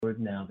word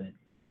now that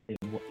he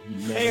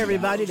Hey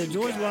everybody, the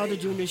George Wilder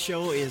Jr.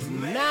 Show is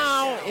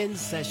now in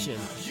session.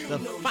 The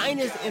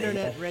finest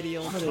internet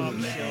radio talk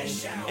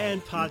show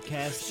and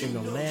podcast in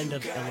the land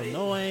of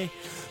Illinois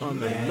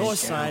on the north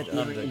side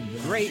of the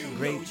great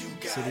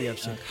city of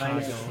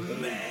Chicago.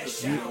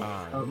 You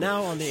are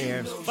now on the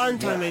air. It's fun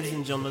time, ladies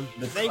and gentlemen.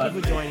 Thank you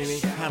for joining me.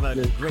 Have a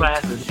great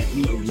class is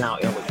now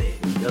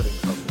elevated. He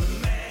doesn't come.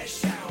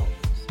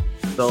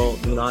 So,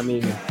 I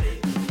mean,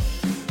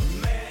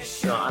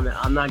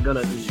 I'm not going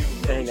to be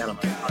paying out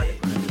of my pocket.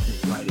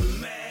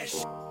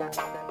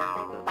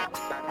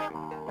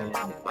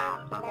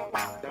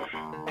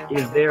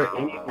 Is there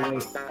any way?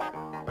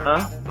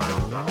 Huh?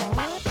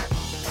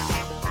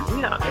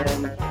 Yeah,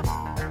 and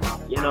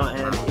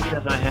and even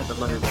if I had the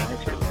money to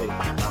actually pay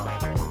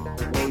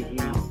the way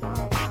he's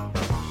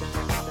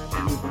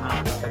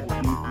not there.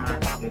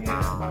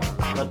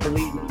 But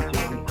believe me,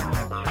 Jimmy,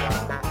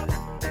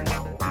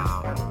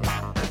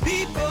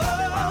 people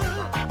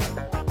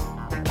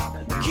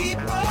keep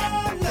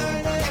on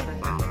learning.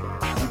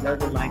 He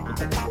doesn't like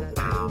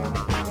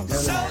the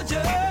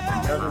soldier. He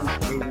doesn't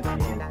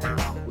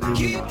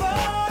keep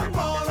on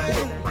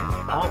moving.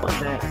 All of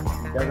that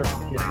doesn't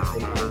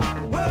participate in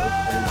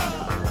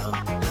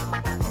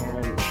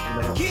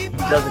and he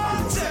doesn't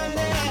participate.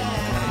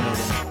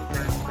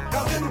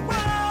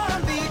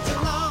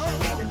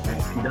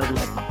 He doesn't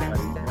like to study.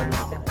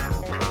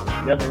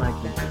 He doesn't like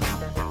to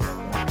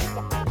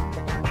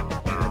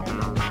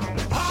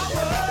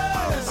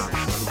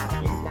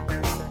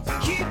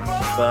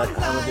but I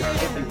was just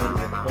hoping when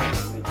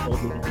he told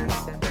me that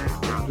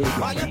he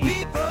had a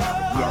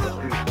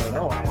 3.0. I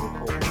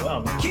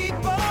was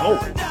hoping, well,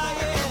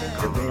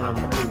 because then I'm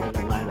not even going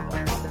to lie about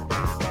it.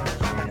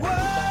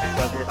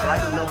 Because if I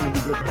had known that he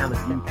didn't have a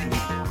GP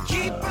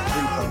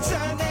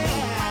 3.0 in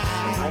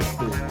high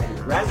school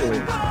and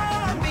graduated, I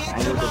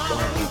would have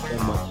gone through so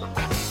much.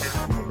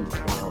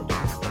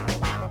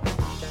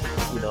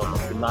 He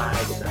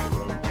lied about it.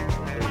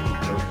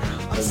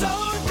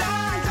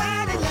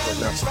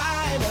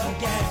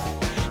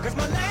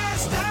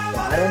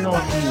 I don't know if I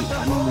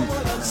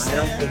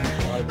don't think he's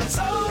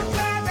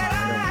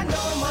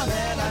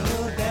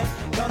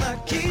gonna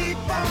keep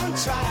on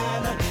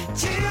trying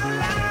till I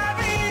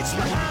reach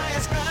my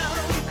highest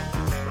ground.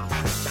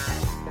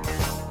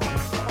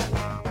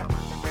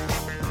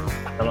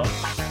 Hello?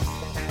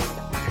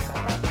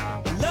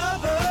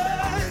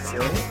 Lovers,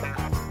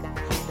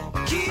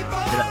 keep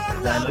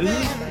on. Did I lose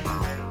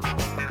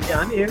you? Yeah,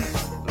 I'm here.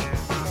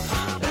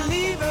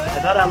 I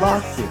thought I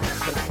lost you.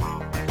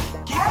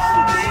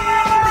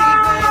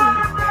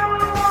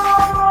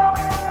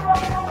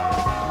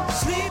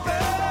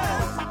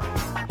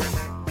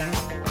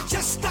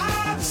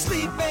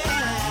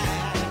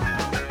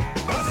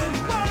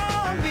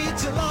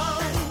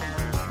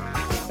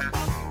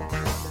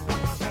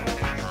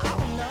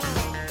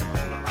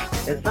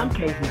 In some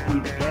cases, he's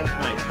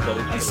anti, but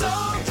it's so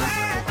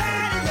tired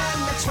and let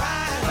me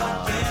try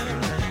again.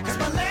 'Cause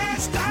my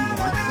last time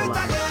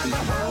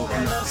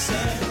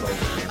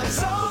I'm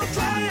so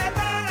tired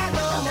that I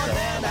know more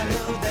than I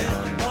knew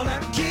then. Gonna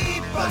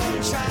keep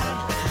on trying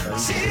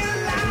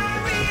till I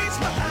reach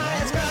my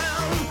highest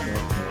ground.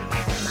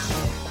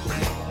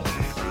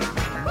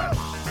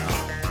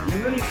 You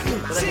really feel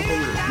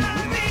that I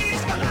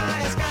reach my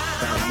highest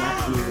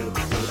ground.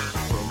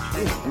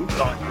 You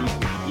thought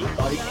he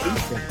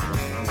ate them.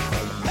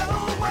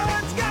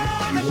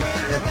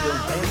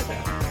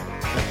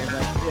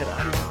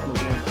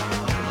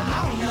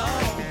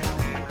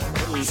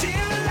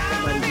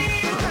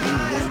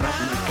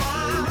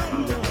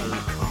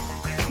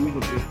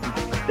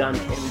 Done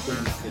everything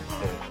you could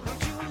for.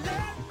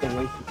 It's been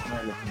wasting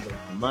time and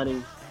wasting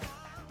money.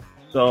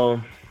 So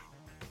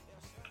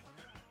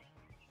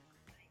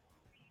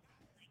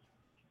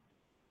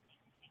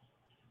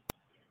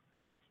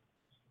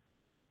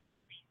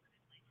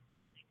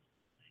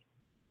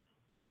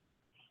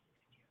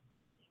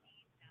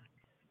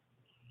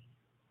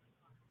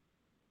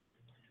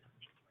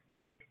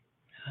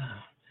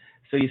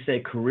you say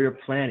career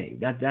planning.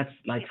 That's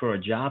like for a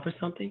job or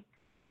something?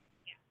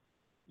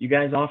 You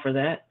guys offer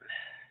that?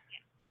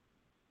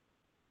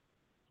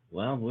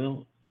 Well,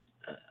 well,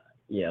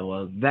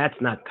 that's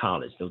not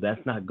college, so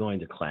that's not going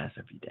to class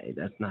every day.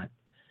 That's not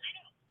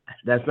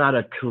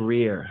a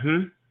career.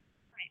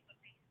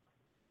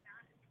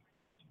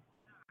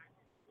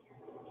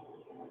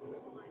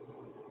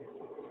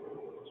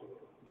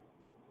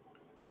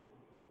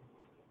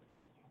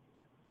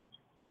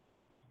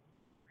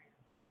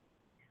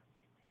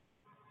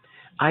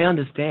 I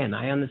understand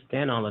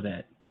all of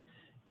that.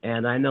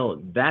 And I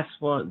know that's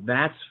where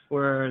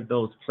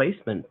those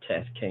placement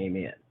tests came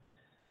in.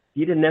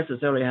 You didn't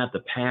necessarily have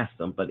to pass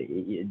them, but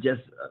it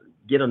just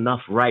get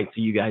enough right so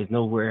you guys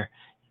know where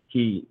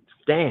he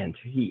stands,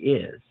 he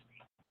is.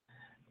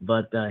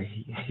 But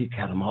he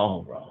got them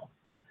all wrong.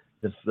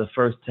 The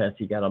first test,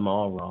 he got them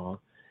all wrong.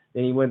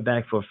 Then he went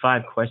back for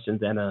 5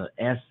 questions and an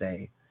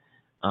essay.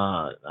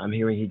 I'm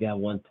hearing he got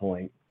 1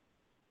 point.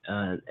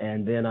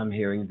 And then I'm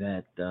hearing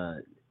that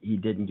he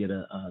didn't get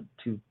a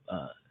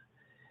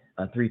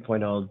a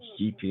 3.0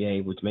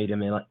 GPA, which made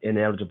him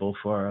ineligible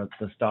for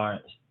the star.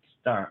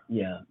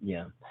 Yeah,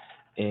 yeah.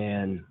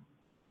 And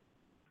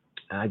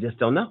I just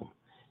don't know.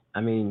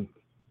 I mean,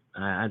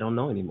 I don't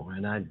know anymore,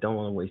 and I don't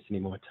want to waste any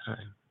more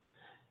time.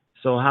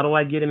 So how do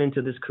I get him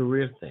into this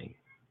career thing?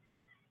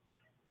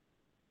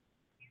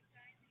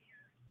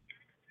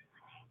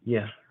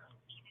 Yeah.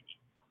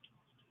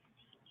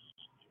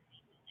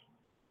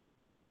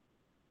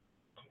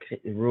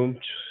 Okay.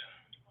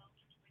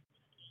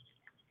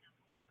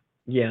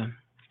 Yeah.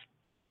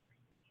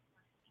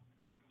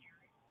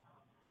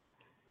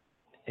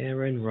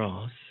 Aaron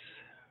Ross.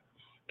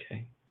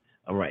 Okay.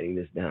 I'm writing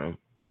this down.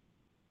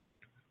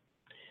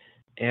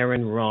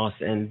 Aaron Ross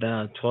and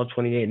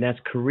 1228. And that's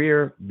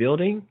career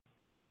building.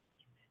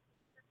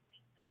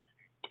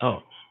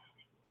 Oh,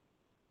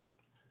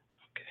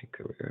 okay.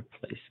 Career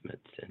placement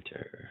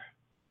center.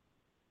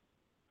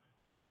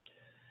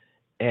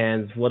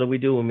 And what do we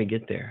do when we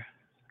get there?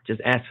 Just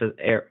ask for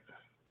air.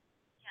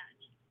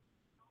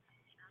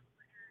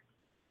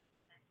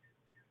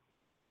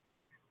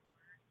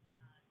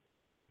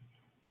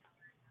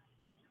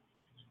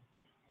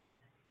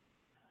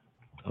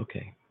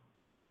 Okay.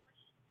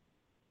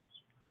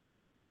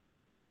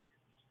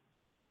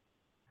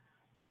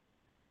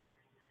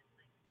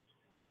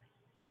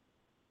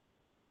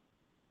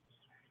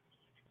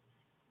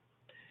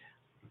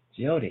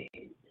 Jody,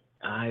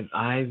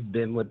 I've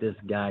been with this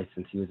guy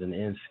since he was an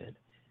infant.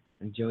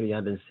 And Jody,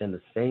 I've been saying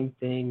the same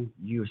thing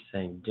you're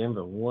saying.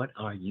 Denver, what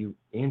are you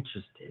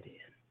interested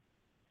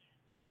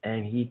in?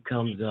 And he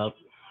comes up,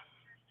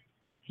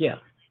 yeah.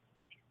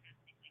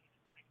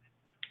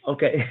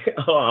 Okay.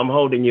 Oh, I'm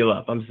holding you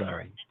up. I'm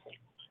sorry.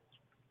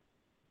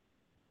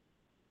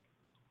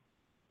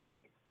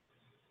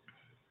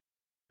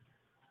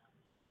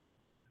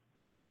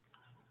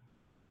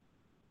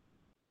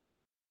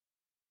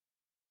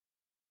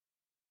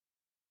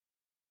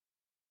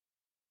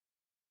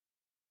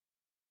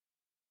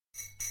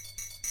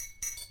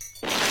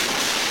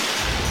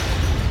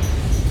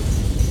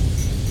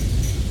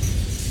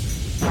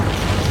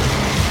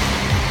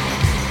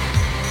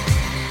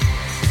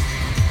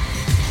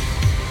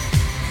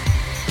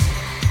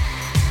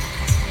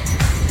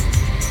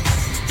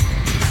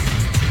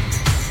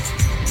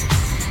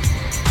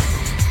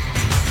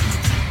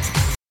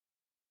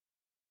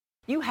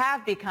 You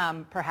have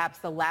become perhaps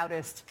the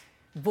loudest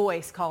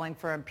voice calling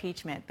for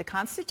impeachment. The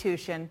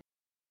Constitution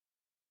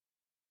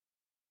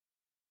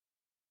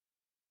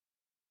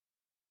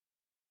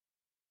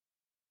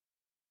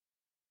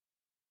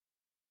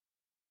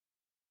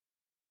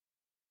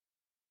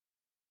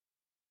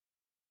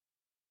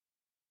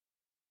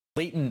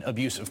blatant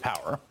abuse of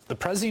power, the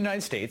President of the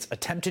United States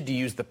attempted to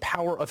use the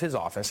power of his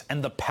office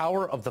and the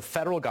power of the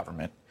federal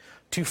government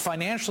to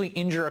financially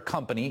injure a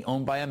company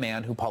owned by a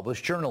man who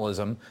published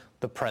journalism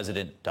the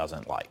president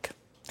doesn't like.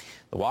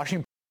 The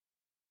Washington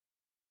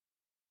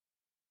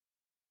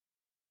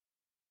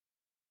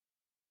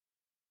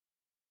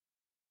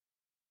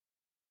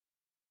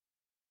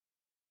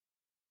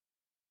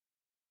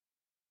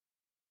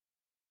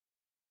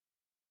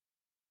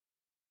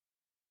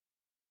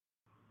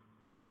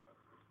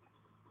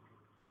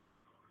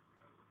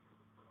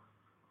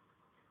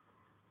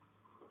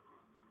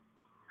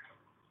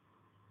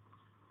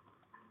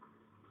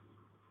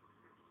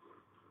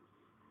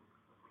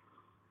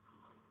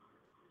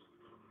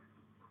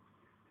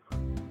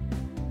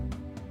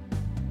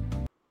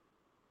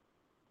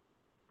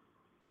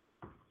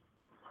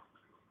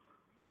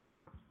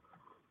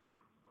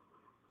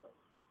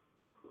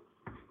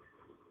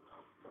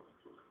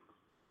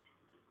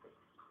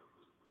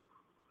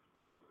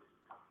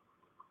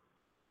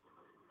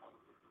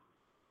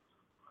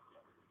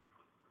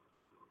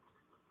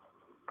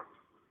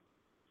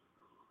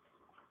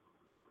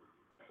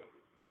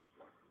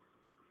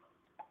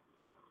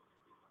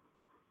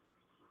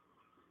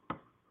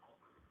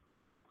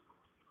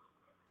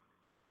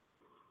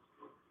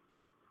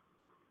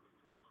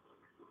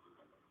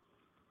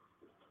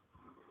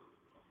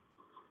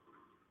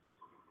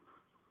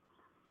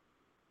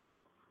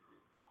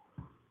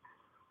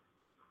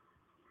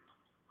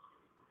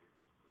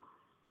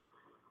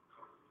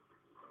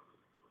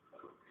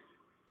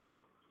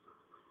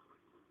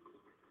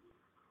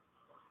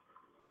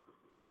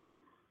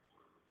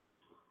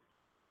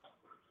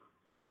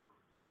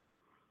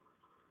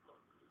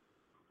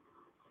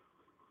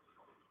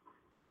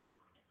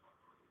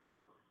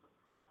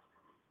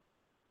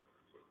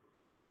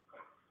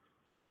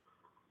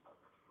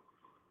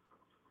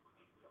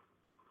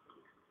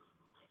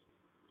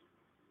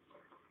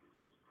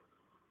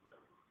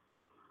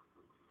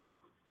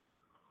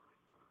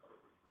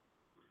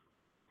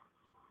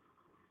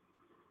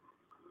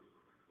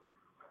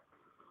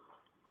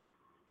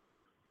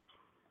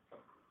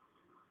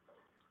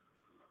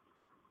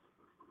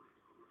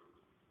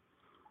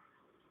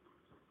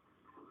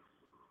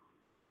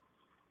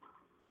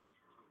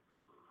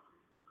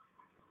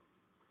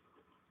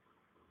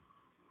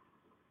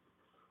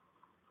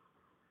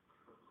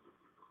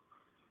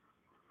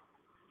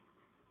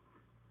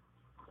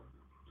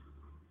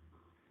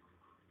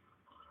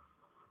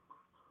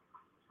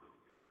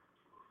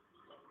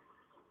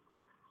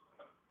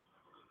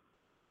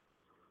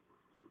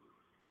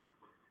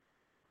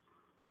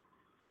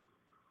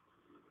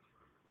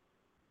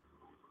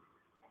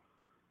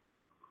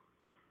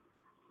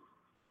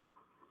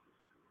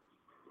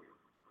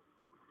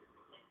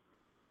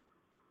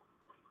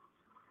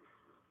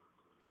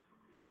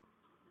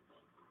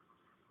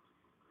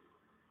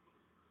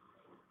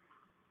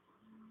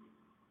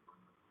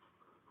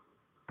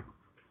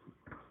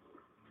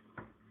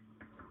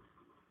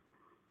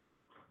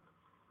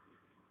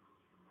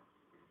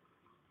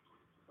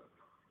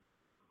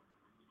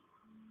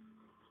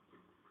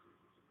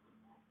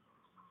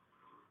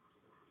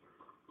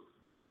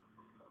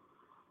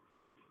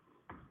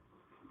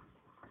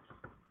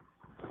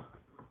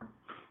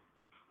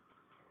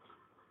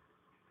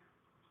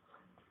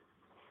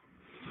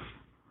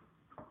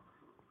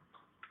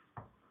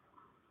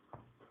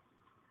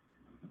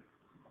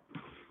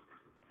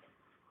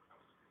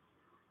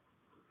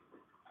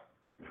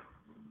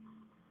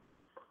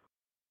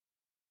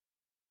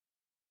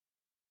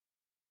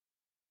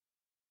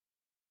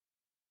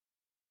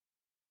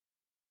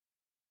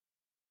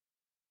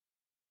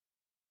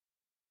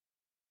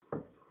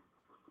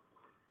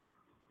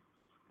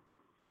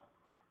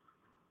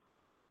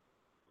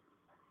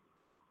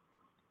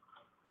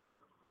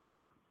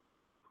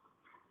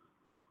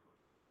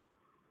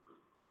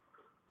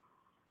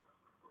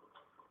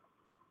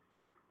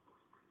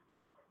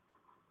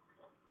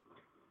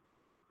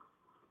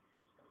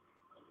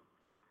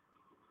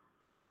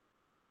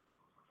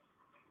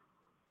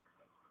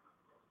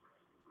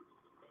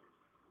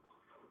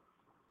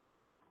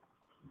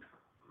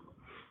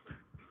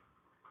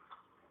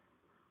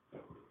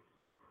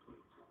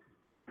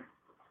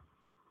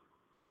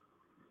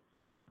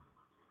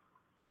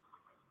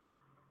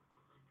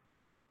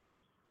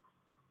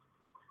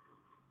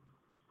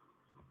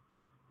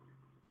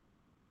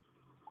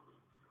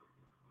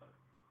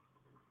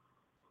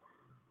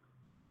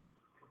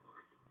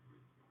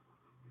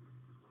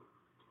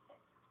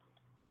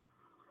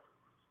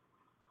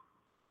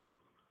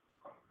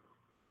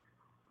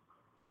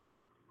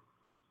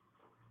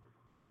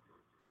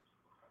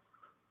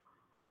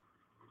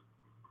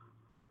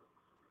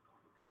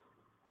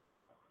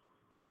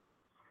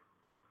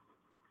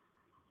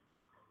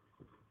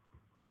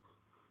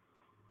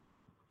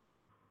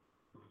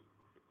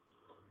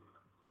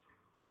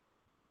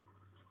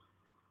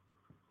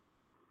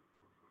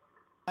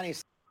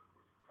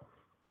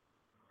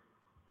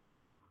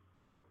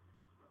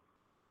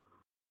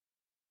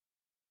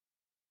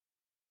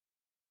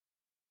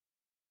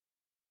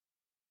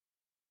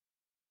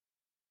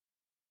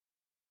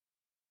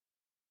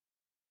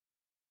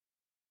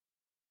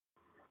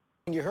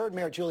You heard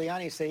Mayor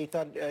Giuliani say he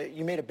thought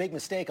you made a big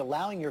mistake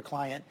allowing your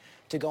client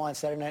to go on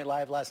Saturday Night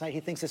Live last night. He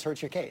thinks this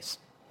hurts your case.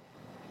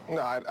 No,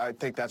 I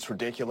think that's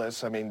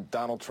ridiculous. I mean,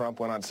 Donald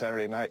Trump went on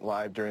Saturday Night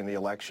Live during the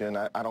election.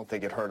 I don't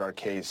think it hurt our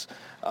case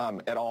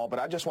at all. But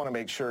I just want to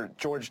make sure,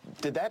 George,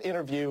 did that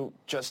interview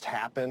just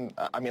happen?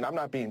 I mean, I'm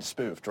not being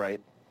spoofed, right?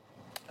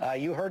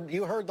 You heard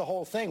the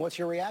whole thing. What's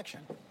your reaction?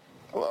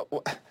 Well,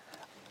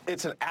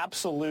 it's an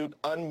absolute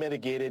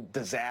unmitigated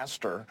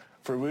disaster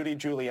for Rudy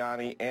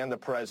Giuliani and the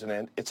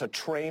president. It's a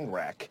train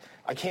wreck.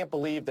 I can't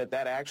believe that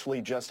actually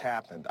just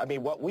happened. I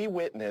mean, what we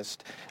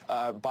witnessed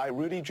by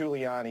Rudy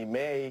Giuliani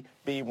may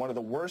be one of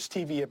the worst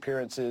TV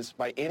appearances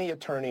by any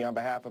attorney on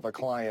behalf of a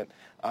client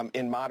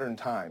in modern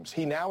times.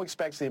 He now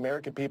expects the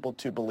American people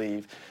to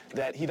believe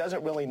that he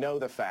doesn't really know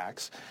the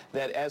facts,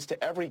 that as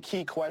to every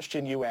key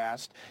question you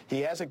asked, he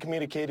hasn't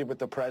communicated with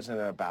the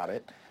president about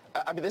it.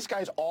 I mean, this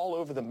guy's all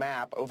over the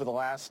map over the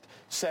last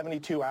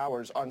 72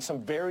 hours on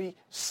some very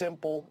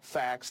simple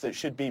facts that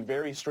should be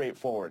very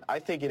straightforward. I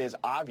think it is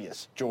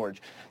obvious,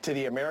 George, to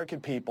the American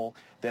people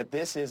that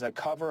this is a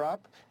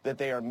cover-up, that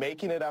they are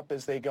making it up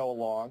as they go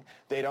along.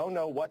 They don't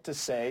know what to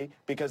say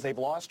because they've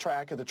lost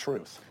track of the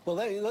truth. Well,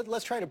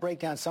 let's try to break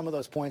down some of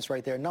those points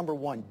right there. Number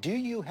one, do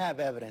you have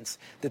evidence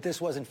that this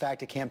was, in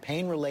fact, a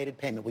campaign-related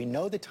payment? We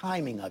know the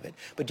timing of it,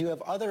 but do you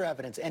have other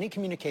evidence, any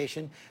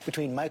communication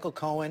between Michael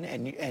Cohen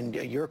and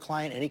your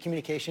client, any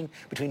communication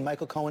between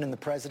Michael Cohen and the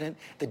president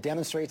that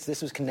demonstrates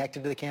this was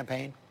connected to the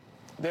campaign?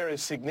 There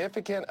is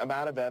significant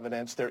amount of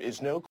evidence. There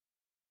is no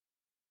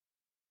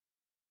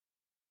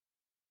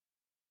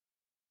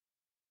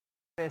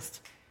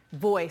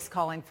voice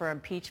calling for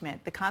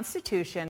impeachment. The Constitution